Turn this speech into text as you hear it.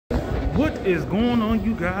What is going on,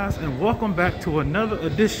 you guys, and welcome back to another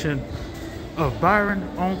edition of Byron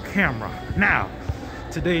on Camera. Now,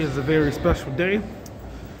 today is a very special day.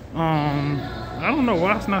 I don't know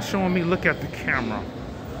why it's not showing me look at the camera.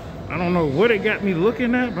 I don't know what it got me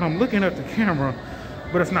looking at, but I'm looking at the camera,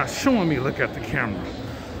 but it's not showing me look at the camera.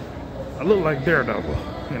 I look like Daredevil,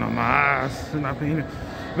 you know, my eyes not being.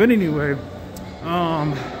 But anyway,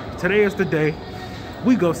 today is the day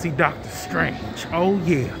we go see Doctor Strange. Oh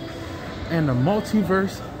yeah, and the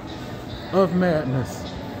multiverse of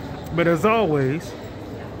madness. But as always,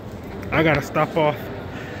 I gotta stop off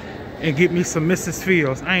and get me some Mrs.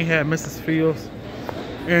 Fields. I ain't had Mrs. Fields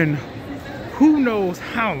in who knows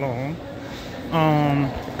how long.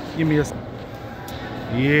 Give me a,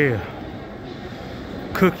 yeah,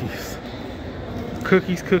 cookies.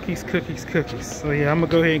 Cookies. So yeah, I'm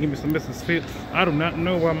gonna go ahead and give me some Mrs. Fields. I do not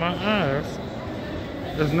know why my eyes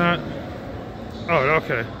does not, oh,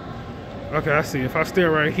 okay, I see. If I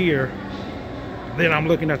stare right here, then I'm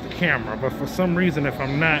looking at the camera, but for some reason, if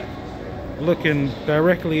I'm not looking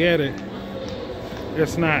directly at it,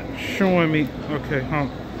 it's not showing me. Okay,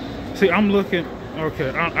 see, I'm looking. Okay,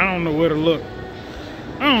 I don't know where to look.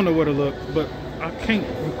 But I can't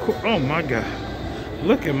record. Oh my God,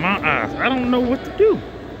 look at my eyes. I don't know what to do.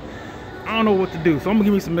 So I'm gonna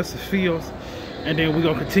give me some Mrs. Fields, and then we're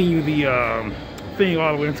gonna continue the thing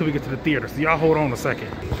all the way until we get to the theater. So y'all hold on a second.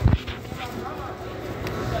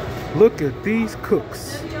 Look at these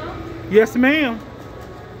cooks. Yes, ma'am.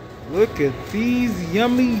 Look at these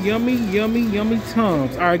yummy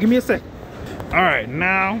tums. All right, give me a sec. All right,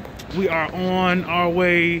 now we are on our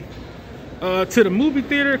way to the movie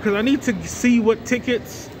theater because I need to see what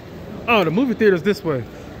tickets. Oh, the movie theater's this way.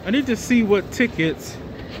 I need to see what tickets.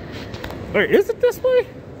 Wait, is it this way?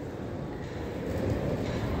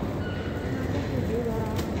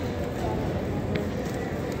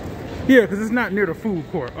 Yeah, because it's not near the food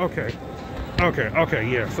court. Okay,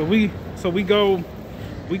 yeah. So we go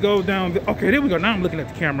down. Okay, there we go. Now I'm looking at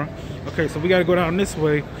the camera. Okay, so we gotta go down this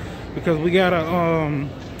way because we gotta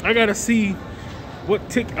I gotta see what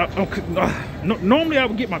ticket. Normally I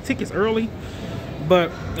would get my tickets early,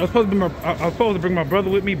 but I was supposed to bring my brother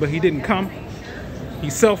with me, but he didn't come.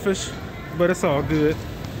 He's selfish, but it's all good.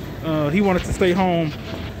 He wanted to stay home.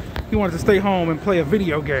 He wanted to stay home and play a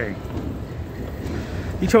video game.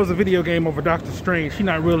 He chose a video game over Doctor Strange. He's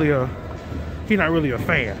not really a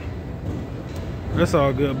fan. That's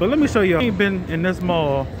all good. But let me show you. I ain't been in this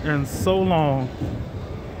mall in so long.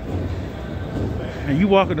 And you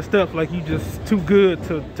walking the steps like you just too good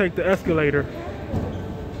to take the escalator.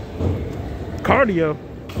 Cardio.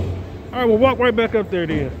 All right, well, walk right back up there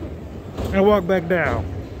then. And walk back down.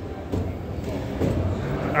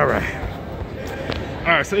 All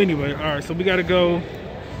right, so anyway, so we gotta go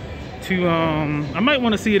to, I might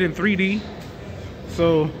want to see it in 3D.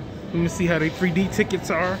 So let me see how the 3D tickets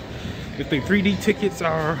are. If the 3D tickets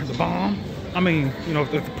are the bomb, I mean, you know,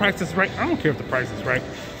 if the price is right. I don't care if the price is right.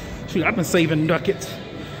 Shoot, I've been saving ducats.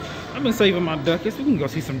 I've been saving my ducats. We can go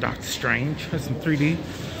see some Doctor Strange and some 3D.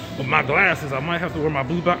 With my glasses, I might have to wear my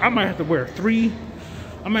blue box. I might have to wear three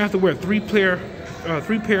pair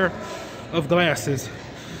of glasses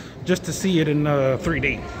just to see it in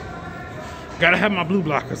 3D. Gotta have my blue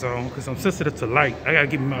blockers on because I'm sensitive to light. I gotta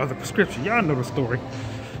give me my other prescription. Y'all know the story.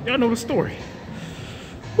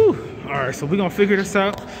 Whew. All right, so we're gonna figure this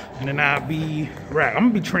out, and then I'll be right. I'm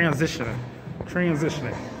gonna be transitioning.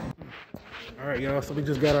 All right, y'all. So we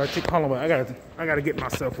just got our ticket. Hold on, I gotta get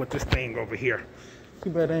myself with this thing over here.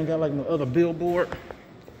 Too bad they ain't got like no other billboard.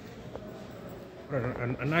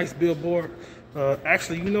 A nice billboard.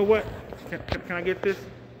 Actually, you know what? Can I get this?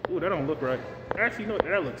 Ooh, that don't look right. Actually, you know what?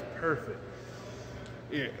 That looks perfect.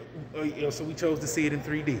 Yeah, so we chose to see it in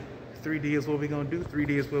 3D. 3D is what we're gonna do.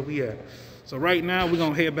 3D is where we at. So right now we're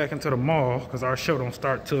gonna head back into the mall because our show don't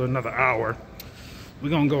start till another hour. We're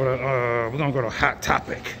gonna go to Hot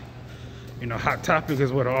Topic. You know, Hot Topic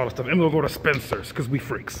is where all the stuff. And we'll go to Spencer's because we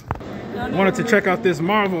freaks. Wanted to check out this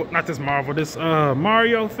Mario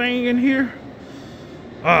thing in here.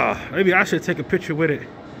 Maybe I should take a picture with it.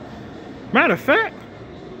 Matter of fact,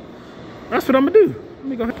 that's what I'm gonna do. Let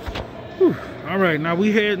me go ahead. Whew. All right, now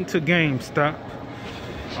we heading to GameStop.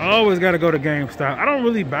 I always got to go to GameStop. I don't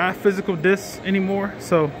really buy physical discs anymore,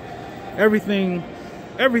 so everything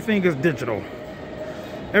is digital.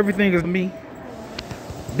 Everything is me.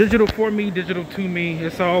 Digital for me, digital to me.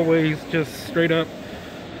 It's always just straight up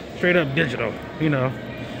digital, you know.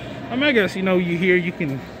 I mean, I guess, you know, you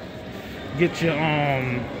can get your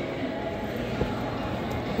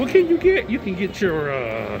what can you get? You can get your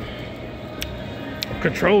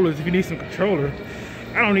controllers if you need some controllers.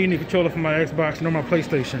 I don't need any controller for my Xbox nor my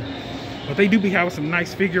PlayStation, but they do be having some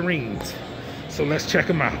nice figurines. So let's check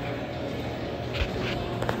them out.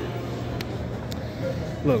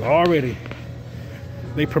 Look, already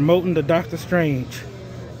they promoting the Doctor Strange.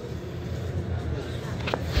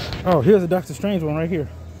 Oh, here's the Doctor Strange one right here.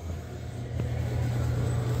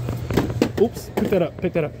 Oops, pick that up,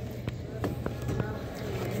 pick that up.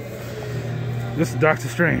 This is Doctor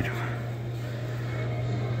Strange.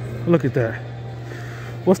 Look at that.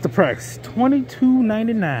 What's the price?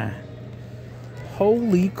 $22.99.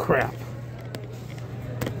 Holy crap.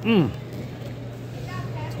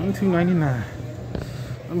 $22.99.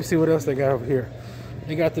 Let me see what else they got over here.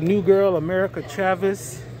 They got the new girl, America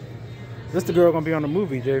Chavez. This the girl gonna be on the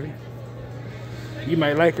movie, JV. You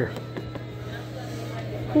might like her.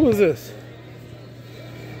 Who is this?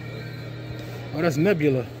 Oh, that's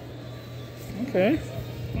Nebula. Okay,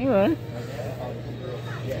 all right.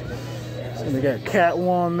 So they got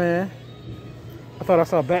Catwoman. I thought I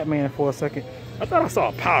saw Batman for a second. I thought I saw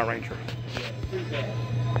a Power Ranger.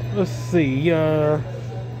 Let's see.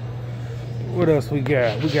 What else we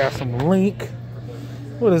got? We got some Link.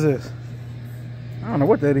 What is this? I don't know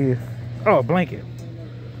what that is. Oh, a blanket.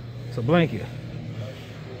 It's a blanket.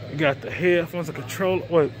 We got the headphones, a controller.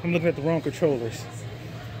 Wait, I'm looking at the wrong controllers.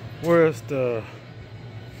 Where's the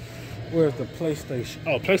PlayStation?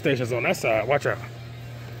 Oh, PlayStation's on that side. Watch out.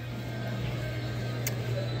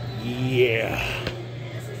 Yeah.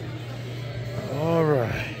 All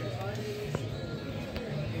right.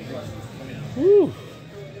 Woo.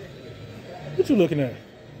 What you looking at?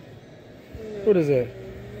 What is that?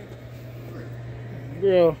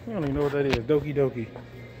 Girl, I don't even know what that is. Doki Doki.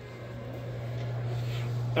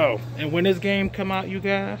 Oh, and when this game come out, you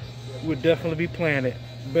guys, we'll definitely be playing it.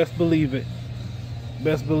 Best believe it.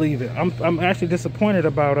 Best believe it. I'm actually disappointed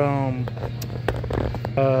about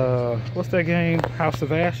what's that game? House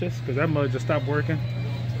of Ashes, because that mug just stopped working.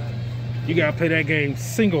 You gotta play that game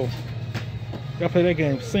single. Gotta play that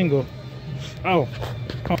game single. Oh,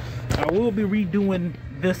 I will be redoing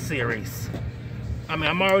this series. I mean,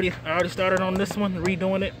 I already started on this one,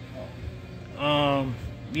 redoing it.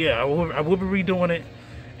 Yeah, I will be redoing it,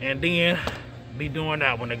 and then be doing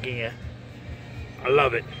that one again. I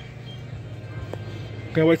love it.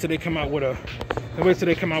 Can't wait till they come out with a. Can't wait till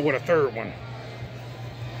they come out with a third one.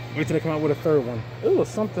 Wait till they come out with a third one. It was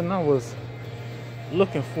something I was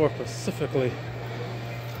looking for specifically.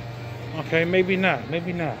 Okay, maybe not.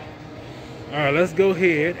 Maybe not. All right, let's go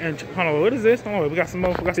ahead and hold on. What is this? Hold on, we got some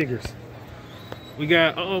more. We got figures. We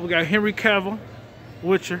got we got Henry Cavill,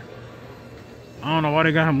 Witcher. I don't know why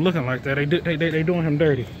they got him looking like that. They doing him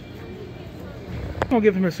dirty. I'm gonna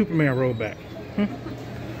give him his Superman role back.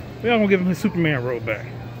 We all gonna give him his Superman role back.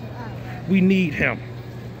 We need him.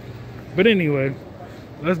 But anyway,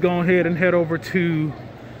 let's go ahead and head over to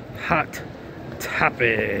Hot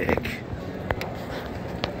Topic.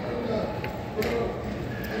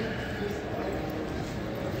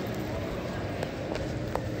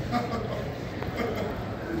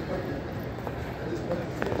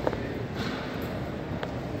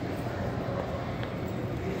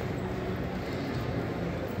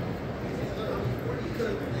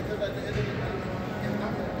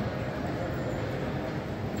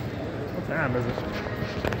 What time is it?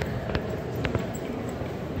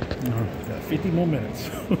 No, got 50 more minutes.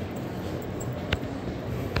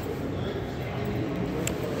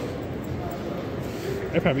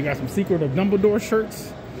 They probably got some Secret of Dumbledore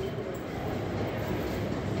shirts.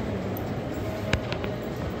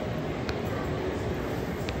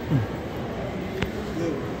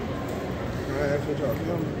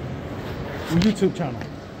 YouTube channel.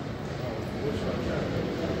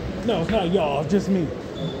 No, it's not y'all, it's just me.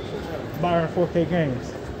 Byron 4K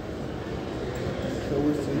Games. So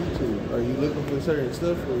what's the YouTube? Are you looking for certain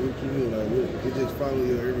stuff, or what you mean? Like, you just follow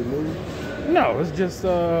your every move? No, it's just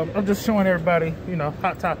I'm just showing everybody, you know,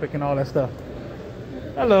 Hot Topic and all that stuff.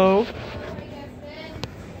 Hello.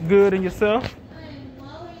 Good, and yourself?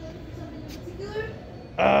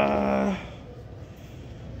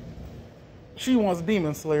 She wants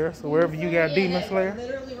Demon Slayer, so wherever you got Demon Slayer.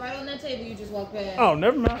 Literally right on that table, you just walk past. Oh,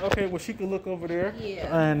 never mind. Okay, well, she can look over there.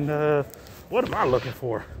 Yeah. And what am I looking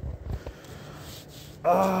for?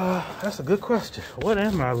 That's a good question. What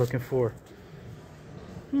am I looking for?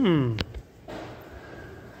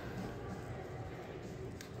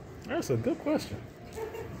 That's a good question.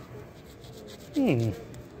 Well, I do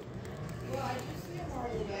see a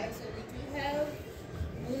Marvel bag, so we do have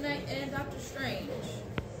Moon Knight and Doctor Strange.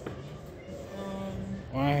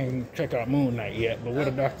 Well, I ain't checked out Moon Knight yet, but what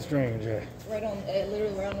a Doctor Strange at? Right on,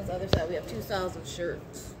 literally right on this other side, we have two styles of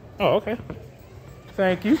shirts. Oh, okay.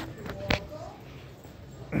 Thank you.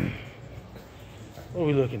 What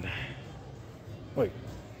are we looking at? Wait,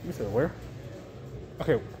 you said where?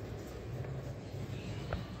 Okay.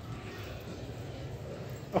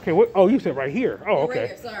 Okay, what? Oh, you said right here. Oh, okay. Right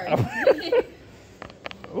here, sorry.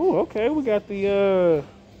 Oh, okay. We got the,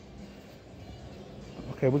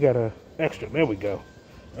 okay, we got a extra. There we go.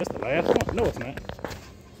 That's the last one. No, it's not.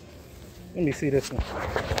 Let me see this one.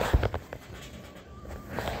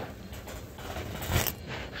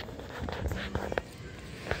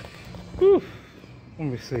 Whew. Let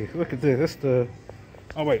me see. Look at this. That's the...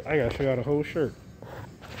 Oh, wait. I gotta show y'all the whole shirt.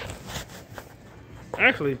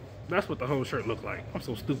 Actually, that's what the whole shirt looked like. I'm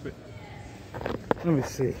so stupid. Let me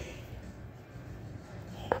see.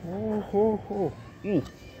 Oh, oh, oh.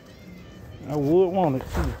 I would want it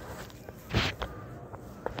too.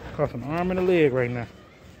 Cost an arm and a leg right now.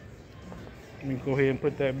 Let me go ahead and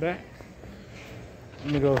put that back.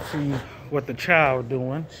 Let me go see what the child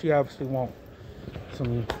doing. She obviously wants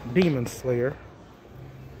some Demon Slayer.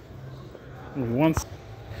 Once,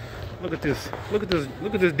 look at this. Look at this.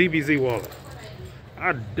 Look at this DBZ wallet.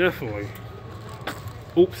 I definitely.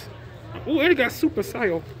 Oops. Oh, it got Super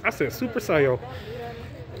Saiyo. I said Super Saiyo.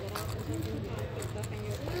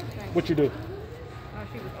 What you do? Oh,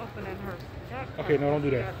 she was opening her. Okay, no, don't do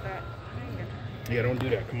that. Yeah, don't do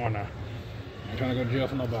that. Come on now. I'm trying to go to jail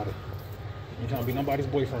for nobody. I'm trying to be nobody's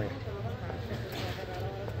boyfriend.